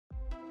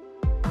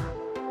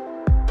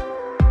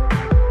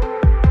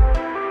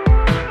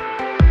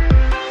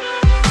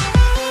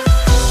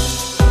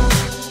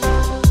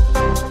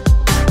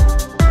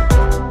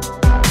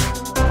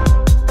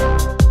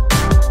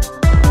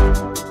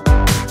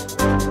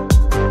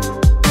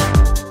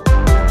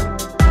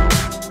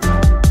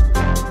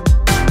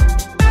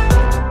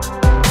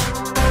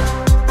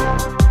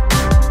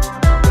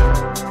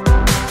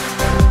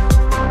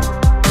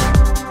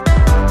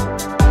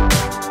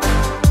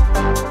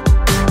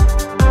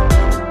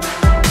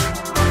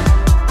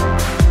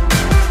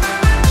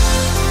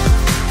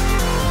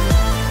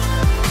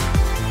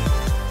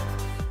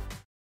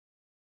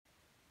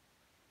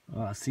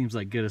seems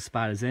like good a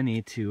spot as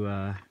any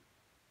to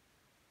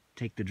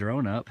take the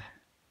drone up.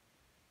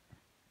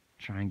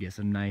 Try and get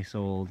some nice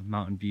old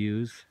mountain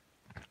views.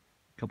 A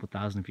couple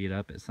thousand feet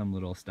up at some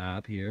little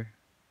stop here.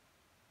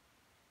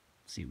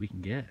 See what we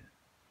can get.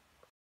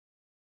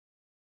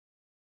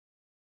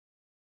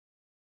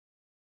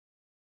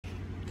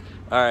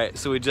 Alright,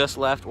 so we just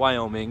left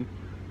Wyoming.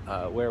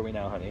 Where are we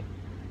now, honey?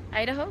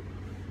 Idaho?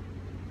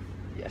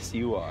 Yes,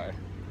 you are.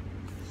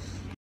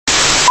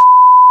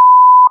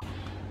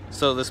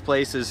 So this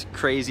place is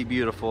crazy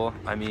beautiful.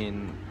 I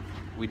mean,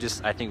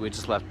 I think we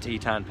just left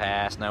Teton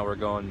Pass. Now we're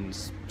going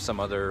some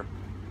other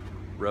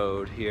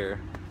road here.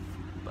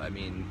 But I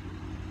mean,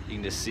 you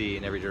can just see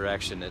in every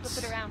direction.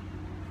 Flip it around.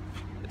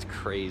 It's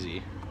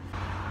crazy.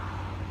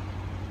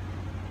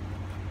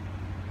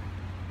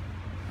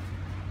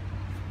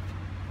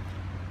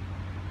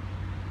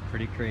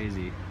 Pretty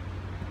crazy.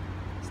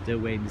 Still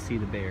waiting to see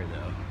the bear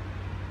though.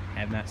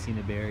 Have not seen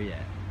a bear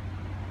yet.